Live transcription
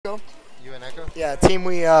Yeah, team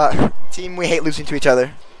we hate losing to each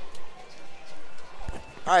other.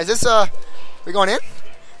 All right, is this we going in?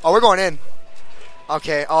 Oh, we're going in.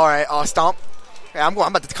 Okay, all right. Stomp. Yeah, I'm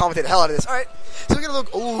about to commentate the hell out of this. All right, so we're gonna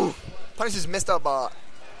look. Ooh, Punish just missed up.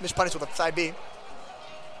 Missed Punish with a side B.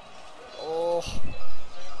 Oh,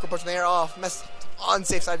 good punch in the air. Oh, mess.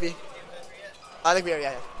 Unsafe side B. I think we are.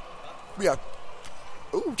 Yeah. We are.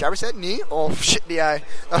 Ooh, jabber set knee. Oh shit, DI.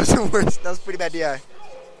 That was the worst. That was pretty bad DI.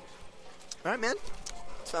 All right, man.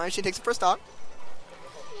 Spy Machine takes the first stock.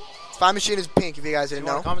 Spy Machine is pink, if you guys didn't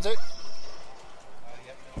know. Want to commentate?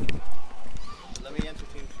 Yep. Let me enter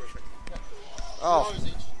teams for a second. Oh. $3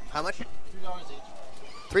 each. How much? $3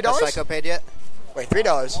 each. $3? Has Psycho paid yet? Wait, $3?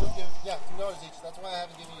 Yeah, $2 each. That's why I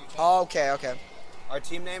haven't given you. Oh, okay. Our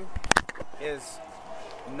team name is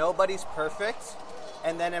Nobody's Perfect,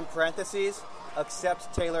 and then in parentheses,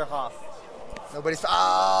 except Taylor Hoff. Nobody's.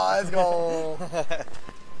 Let's go.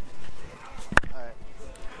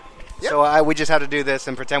 Yep. So we just have to do this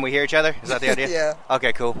and pretend we hear each other? Is that the idea? Yeah.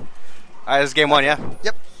 Okay, cool. All right, this is game one, yeah?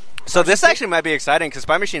 Yep. So this actually might be exciting because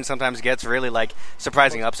Spy Machine sometimes gets really, like,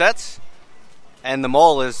 surprising upsets. And the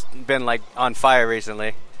Mole has been, like, on fire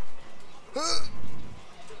recently.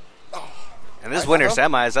 And this winner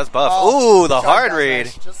semis, that's buff. Ooh, the hard read.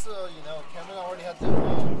 Just so you know, Cameron already had to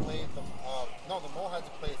play the Mole had to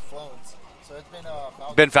play Flones. So it's been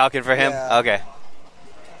Falcon. Been Falcon for him? Yeah. Okay.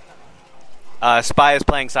 Spy is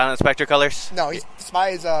playing Silent Spectre colors? No, Spy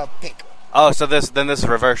is pink. Oh, so this is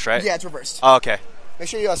reversed, right? Yeah, it's reversed. Oh, okay. Make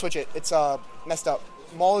sure you switch it. It's messed up.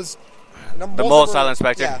 Mole is. The Mole's Silent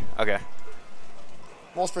Spectre? Yeah. Okay.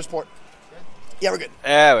 Mole's first port. Yeah, we're good.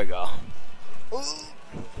 There we go. Ooh.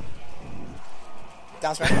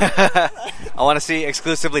 Down smash. I want to see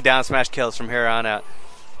exclusively down smash kills from here on out.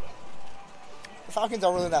 The Falcons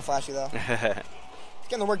aren't really that flashy, though. It's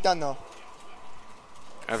getting the work done, though.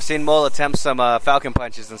 I've seen Mole attempt some Falcon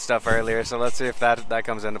punches and stuff earlier, so let's see if that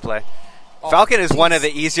comes into play. Falcon is one of the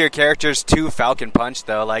easier characters to Falcon punch,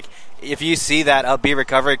 though. Like, if you see that up B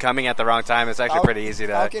recovery coming at the wrong time, it's actually pretty easy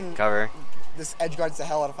to cover. This edge guards the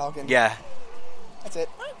hell out of Falcon. Yeah. That's it.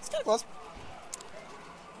 All right, it's kind of close.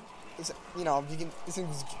 You know, you can. This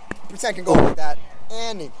percent can go like that.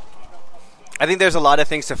 And I think there's a lot of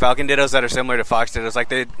things to Falcon Dittos that are similar to Fox Dittos. Like,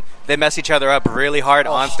 they mess each other up really hard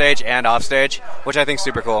on stage and off stage, which I think is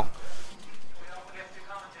super cool.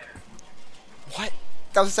 What?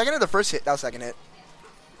 That was the second or the first hit? That was the second hit.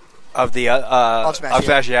 Of the up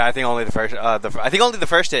smash, yeah. I think only the first. I think only the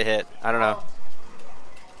first hit. I don't know.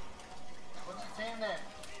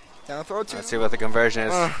 Down throw two. Let's see what the conversion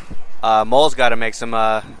is. Mole's got to make some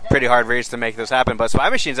pretty hard reads to make this happen, but Spy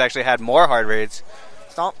Machine's actually had more hard reads.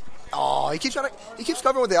 Stomp. Oh, he keeps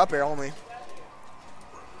covering with the up air only.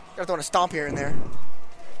 Gotta throw in a stomp here and there.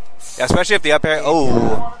 Yeah, especially if the up air.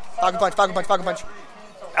 Oh. Falcon punch.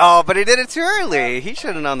 Oh, but he did it too early. He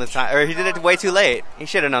should have known the time, or he did it way too late. He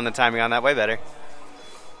should have known the timing on that way better.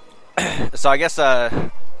 So I guess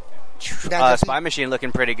Spy Machine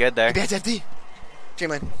looking pretty good there. Advance FD.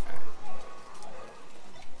 J-Lane.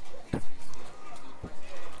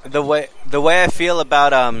 The way I feel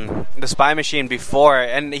about the Spy Machine before,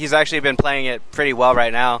 and he's actually been playing it pretty well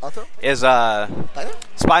right now, is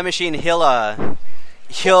Spy Machine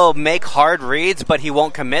he'll make hard reads, but he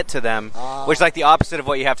won't commit to them, which is like the opposite of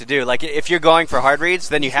what you have to do. Like, if you're going for hard reads,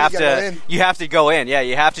 then you have to go in. Yeah,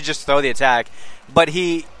 you have to just throw the attack. But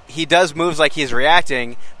he does moves like he's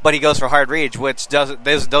reacting, but he goes for hard reads, which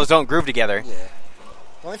those don't groove together. Yeah.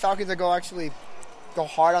 The only Falcons that go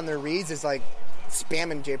hard on their reads is like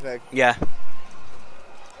spamming JPEG. Yeah.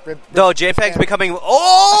 Though JPEG's becoming...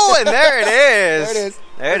 Oh, and there it is.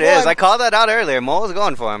 There it is. I called that out earlier. Mo was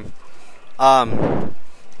going for him.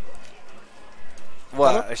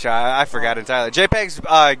 What? I forgot entirely. JPEG's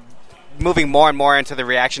moving more and more into the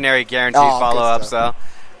reactionary guaranteed follow-up, so...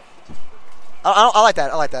 I like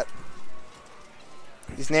that.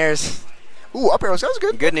 These nairs. Ooh, up arrows. That was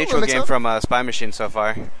good. Good neutral game from Spy Machine so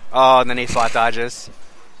far. Oh, and then he spot dodges.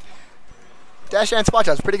 Dash and spot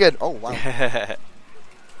dodge. Pretty good. Oh, wow.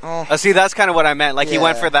 See, that's kind of what I meant. Like, he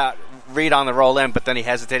went for that read on the roll in, but then he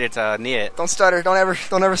hesitated to knee it. Don't stutter. Don't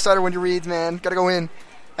ever stutter when you reads, man. Gotta go in.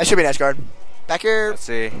 That should be an edge guard. Back here. Let's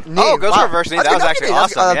see. Knee. Oh, goes reverse knee. That was actually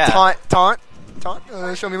awesome. Yeah. Taunt.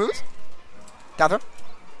 Show me moves. Down throw.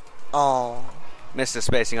 Oh. Missed the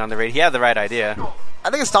spacing on the read. He had the right idea. I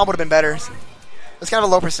think a stomp would have been better. It's kind of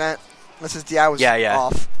a low percent. Unless his DI was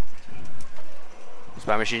off.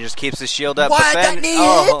 Spy Machine just keeps his shield up. What? But then, that knee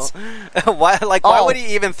hits? Why would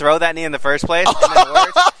he even throw that knee in the first place? And then it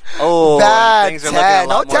works? Things are looking a lot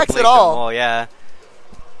no more techs bleak at all. Mole, yeah.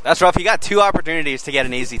 That's rough. He got 2 opportunities to get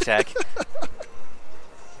an easy tech.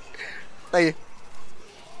 Thank you.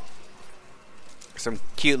 Some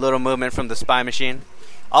cute little movement from the Spy Machine.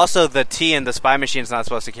 Also, the T in the Spy Machine is not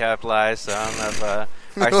supposed to capitalize, so I don't know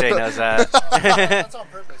if RCA knows that. That's on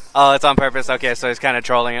purpose. Oh, it's on purpose. Okay, so he's kind of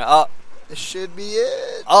trolling it. Oh, This should be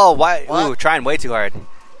it. oh, why? What? Ooh, trying way too hard.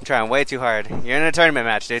 I'm trying way too hard. You're in a tournament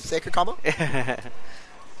match, dude. Sacred combo.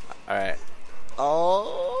 All right.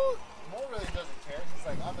 Oh. Mo really doesn't care. He's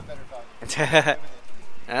like, I'm the better Falcon.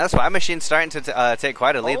 And that's Spy Machine's starting to take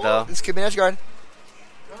quite a lead, though. This could be an edge guard.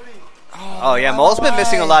 Oh, yeah, Mole's been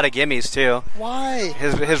missing a lot of gimmies, too. Why?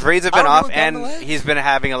 His reads have I been don't off, know, down the and leg. he's been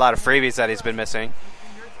having a lot of freebies that he's been missing.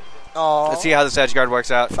 Oh. Let's see how this edge guard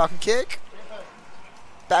works out. Falcon kick.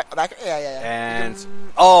 Back. Yeah. And,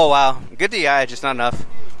 oh, wow. Good DI, just not enough.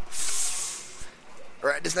 All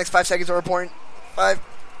right, this next 5 seconds are important. 5, 4,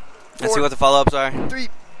 Let's see what the follow-ups are. 3,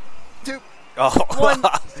 2. Oh, 1.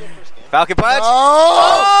 Falcon punch.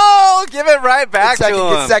 Oh! Oh, give it right back Good second, to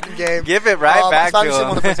him. good second game. Give it right back Spy to Machine him.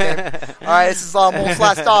 won the first game. All right, this is Mole's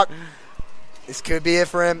last stock. This could be it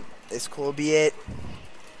for him. This could be it.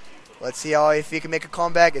 Let's see if he can make a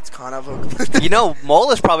comeback. It's kind of a... You know,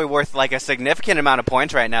 Mole is probably worth like a significant amount of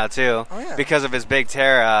points right now, too. Oh, yeah. Because of his big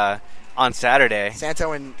tear on Saturday.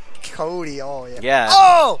 Santo and Cody. Oh, yeah. Yeah.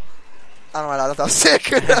 Oh! I don't know. I thought that was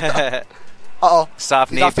sick. Uh-oh.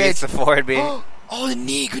 Soft He's knee off beats stage. the forward beat. Oh, the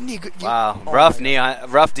knee. Good knee. Good. Wow. Oh, rough my knee,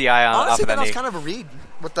 rough DI on off Honestly, of that that was knee. kind of a read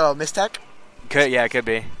with the mistech. It could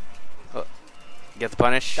be. Oh, get the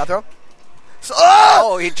punish. Got throw?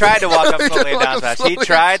 Oh, he tried to walk up He slowly and down smash. He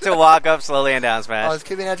tried to walk up slowly and down Oh, smash. this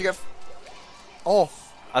could be an edge. Oh.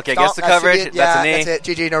 Okay, Stop. gets the That should be coverage. it. That's Yeah, a knee. that's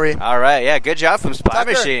it. GG, no re. All right, yeah, good job from Spy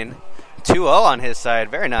Tucker. Machine. 2-0 on his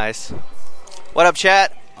side. Very nice. What up,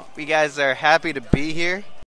 chat? You guys are happy to be here.